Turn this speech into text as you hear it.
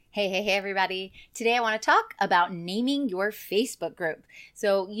Hey, everybody. Today I want to talk about naming your Facebook group.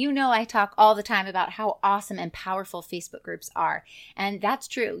 So, I talk all the time about how awesome and powerful Facebook groups are. And that's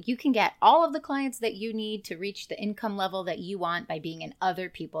true. You can get all of the clients that you need to reach the income level that you want by being in other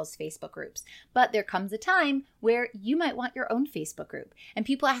people's Facebook groups. But there comes a time where you might want your own Facebook group. And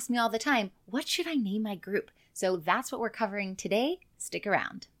people ask me all the time, what should I name my group? So that's what we're covering today. Stick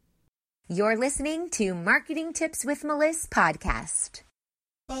around. You're listening to Marketing Tips with Melissa podcast.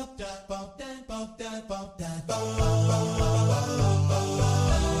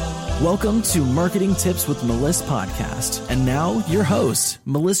 Welcome to Marketing Tips with Melissa podcast. And now your host,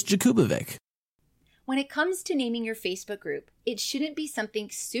 Melissa Jakubovic. When it comes to naming your Facebook group, it shouldn't be something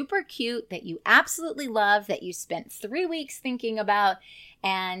super cute that you absolutely love, that you spent 3 weeks thinking about,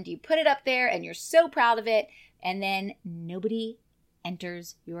 and you put it up there and you're so proud of it, and then nobody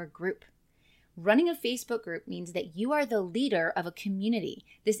enters your group. Running a Facebook group means that you are the leader of a community.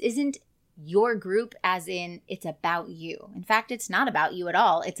 This isn't your group as in it's about you. In fact, it's not about you at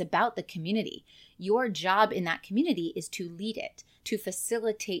all. It's about the community. Your job in that community is to lead it, to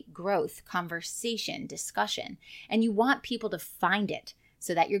facilitate growth, conversation, discussion. And you want people to find it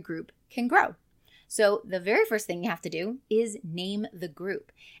so that your group can grow. So the very first thing you have to do is name the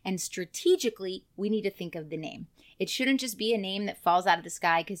group. And strategically, we need to think of the name. It shouldn't just be a name that falls out of the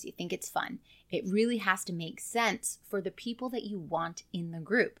sky because you think it's fun. It really has to make sense for the people that you want in the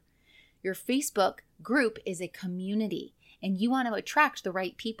group. Your Facebook group is a community, and you want to attract the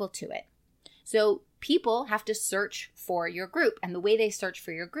right people to it. So people have to search for your group, and the way they search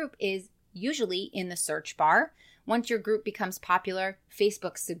for your group is usually in the search bar. Once your group becomes popular,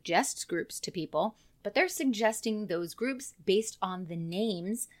 Facebook suggests groups to people, but they're suggesting those groups based on the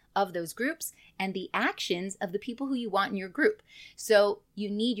names of those groups and the actions of the people who you want in your group. So you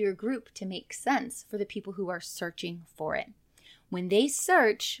need your group to make sense for the people who are searching for it. When they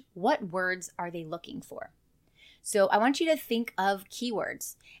search, what words are they looking for? So I want you to think of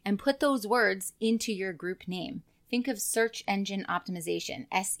keywords and put those words into your group name. Think of search engine optimization,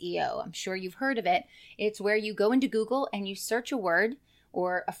 SEO. I'm sure you've heard of it. It's where you go into Google and you search a word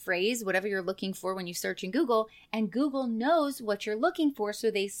or a phrase, whatever you're looking for when you search in Google, and Google knows what you're looking for,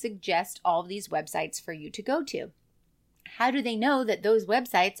 so they suggest all of these websites for you to go to. How do they know that those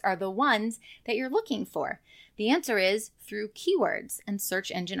websites are the ones that you're looking for? The answer is through keywords and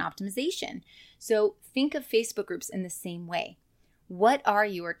search engine optimization. So think of Facebook groups in the same way. What are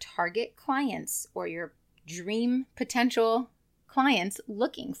your target clients or your dream potential clients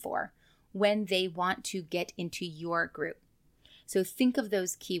looking for when they want to get into your group? So think of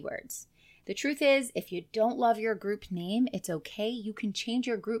those keywords. The truth is, if you don't love your group name, it's okay. You can change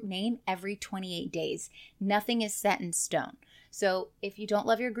your group name every 28 days. Nothing is set in stone. So if you don't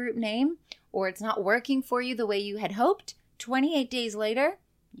love your group name or it's not working for you the way you had hoped, 28 days later,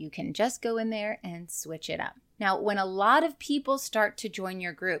 you can just go in there and switch it up. Now, when a lot of people start to join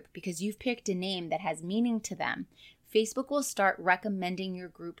your group because you've picked a name that has meaning to them, Facebook will start recommending your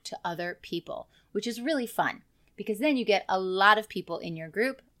group to other people, which is really fun because then you get a lot of people in your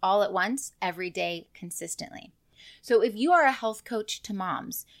group all at once, every day, consistently. So if you are a health coach to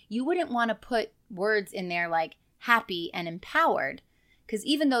moms, you wouldn't want to put words in there like happy and empowered, because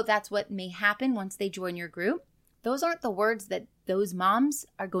even though that's what may happen once they join your group, those aren't the words that those moms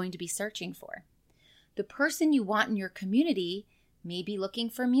are going to be searching for. The person you want in your community may be looking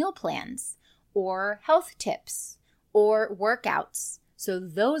for meal plans or health tips or workouts. So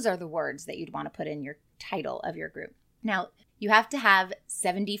those are the words that you'd want to put in your title of your group. Now, you have to have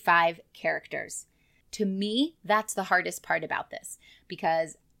 75 characters. To me, that's the hardest part about this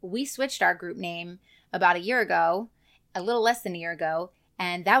because we switched our group name about a year ago, a little less than a year ago,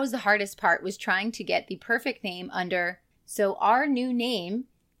 and that was the hardest part, was trying to get the perfect name under. So our new name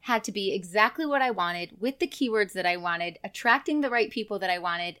had to be exactly what I wanted with the keywords that I wanted, attracting the right people that I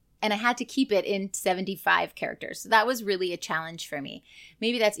wanted, and I had to keep it in 75 characters. So that was really a challenge for me.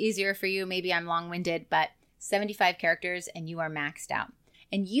 Maybe that's easier for you. Maybe I'm long-winded, but 75 characters and you are maxed out.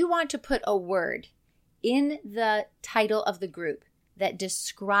 And you want to put a word in the title of the group that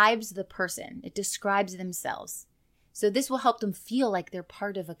describes the person. It describes themselves. So this will help them feel like they're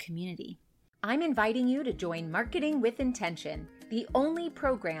part of a community. I'm inviting you to join Marketing with Intention, the only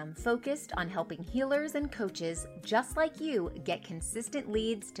program focused on helping healers and coaches just like you get consistent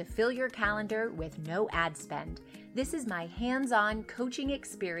leads to fill your calendar with no ad spend. This is my hands-on coaching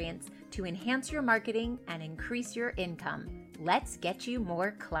experience to enhance your marketing and increase your income. Let's get you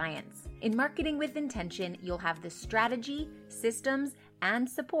more clients. In Marketing with Intention, you'll have the strategy, systems, and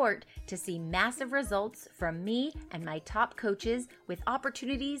support to see massive results from me and my top coaches with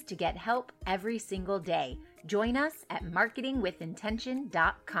opportunities to get help every single day. Join us at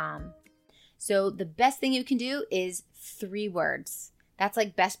marketingwithintention.com. So the best thing you can do is 3 words. That's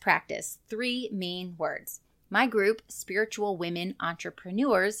like best practice, 3 main words. My group, Spiritual Women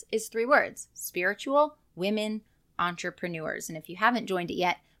Entrepreneurs, is 3 words. Spiritual Women Entrepreneurs. And if you haven't joined it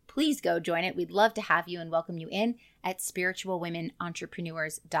yet, please go join it. We'd love to have you and welcome you in at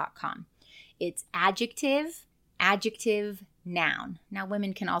spiritualwomenentrepreneurs.com. It's adjective, noun. Now,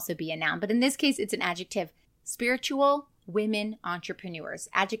 women can also be a noun, but in this case, it's an adjective. Spiritual Women Entrepreneurs.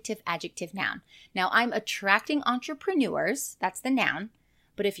 Adjective, noun. Now, I'm attracting entrepreneurs. That's the noun.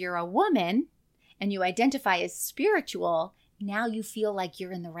 But if you're a woman and you identify as spiritual, now you feel like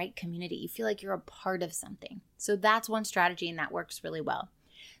you're in the right community. You feel like you're a part of something. So that's one strategy, and that works really well.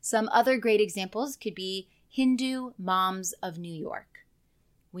 Some other great examples could be Hindu Moms of New York.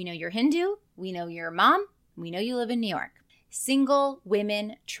 We know you're Hindu. We know you're a mom. We know you live in New York. Single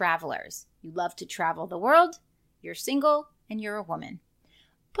Women Travelers. You love to travel the world. You're single and you're a woman.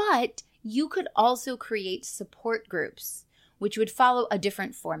 But you could also create support groups, which would follow a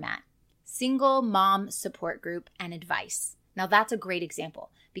different format. Single Mom Support Group and Advice. Now that's a great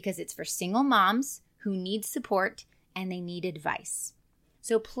example because it's for single moms who need support and they need advice.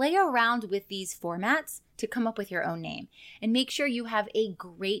 So play around with these formats to come up with your own name and make sure you have a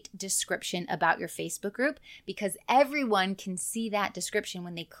great description about your Facebook group because everyone can see that description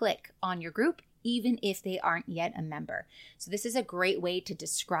when they click on your group, even if they aren't yet a member. So this is a great way to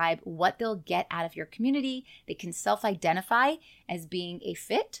describe what they'll get out of your community. They can self-identify as being a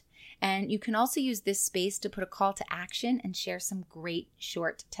fit. And you can also use this space to put a call to action and share some great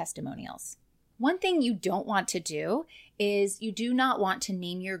short testimonials. One thing you don't want to do is you do not want to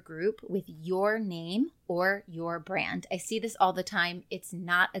name your group with your name or your brand. I see this all the time. It's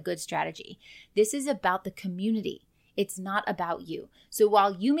not a good strategy. This is about the community. It's not about you. So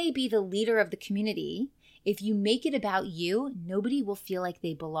while you may be the leader of the community, if you make it about you, nobody will feel like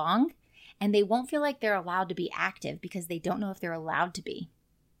they belong and they won't feel like they're allowed to be active because they don't know if they're allowed to be.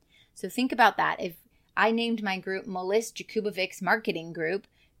 So think about that. If I named my group Melissa Jakubowic's Marketing Group,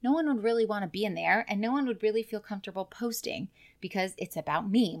 no one would really want to be in there and no one would really feel comfortable posting because it's about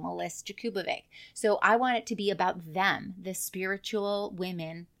me, Melissa Jakubowic. So I want it to be about them, the spiritual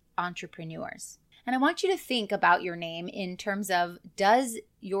women entrepreneurs. And I want you to think about your name in terms of, does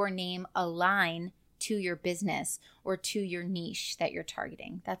your name align to your business or to your niche that you're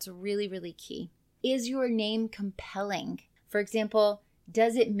targeting? That's really, really key. Is your name compelling? For example,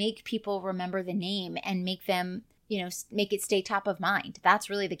 does it make people remember the name and make them, make it stay top of mind? That's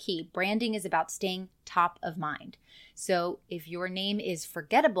really the key. Branding is about staying top of mind. So if your name is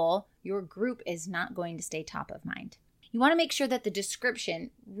forgettable, your group is not going to stay top of mind. You want to make sure that the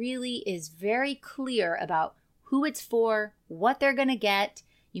description really is very clear about who it's for, what they're going to get.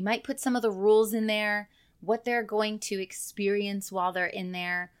 You might put some of the rules in there, what they're going to experience while they're in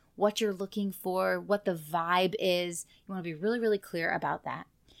there, what you're looking for, what the vibe is. You want to be really, really clear about that.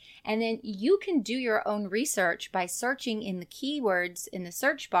 And then you can do your own research by searching in the keywords in the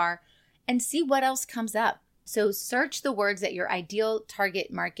search bar and see what else comes up. So search the words that your ideal target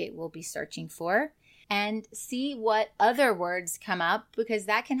market will be searching for and see what other words come up because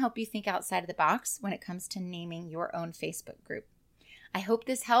that can help you think outside of the box when it comes to naming your own Facebook group. I hope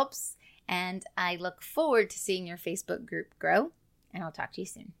this helps and I look forward to seeing your Facebook group grow, and I'll talk to you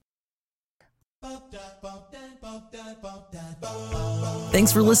soon.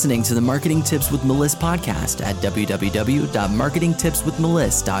 Thanks for listening to the Marketing Tips with Melissa podcast at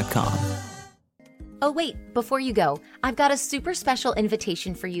www.marketingtipswithmelissa.com. Oh wait, before you go, I've got a super special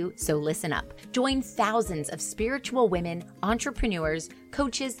invitation for you, so listen up. Join thousands of spiritual women, entrepreneurs,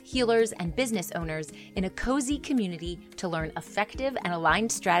 coaches, healers, and business owners in a cozy community to learn effective and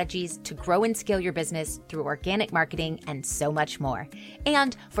aligned strategies to grow and scale your business through organic marketing and so much more.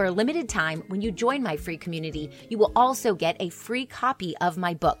 And for a limited time, when you join my free community, you will also get a free copy of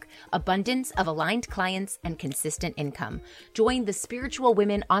my book, Abundance of Aligned Clients and Consistent Income. Join the Spiritual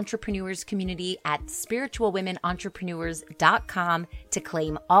Women Entrepreneurs community at spiritualwomenentrepreneurs.com to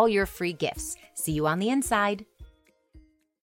claim all your free gifts. See you on the inside.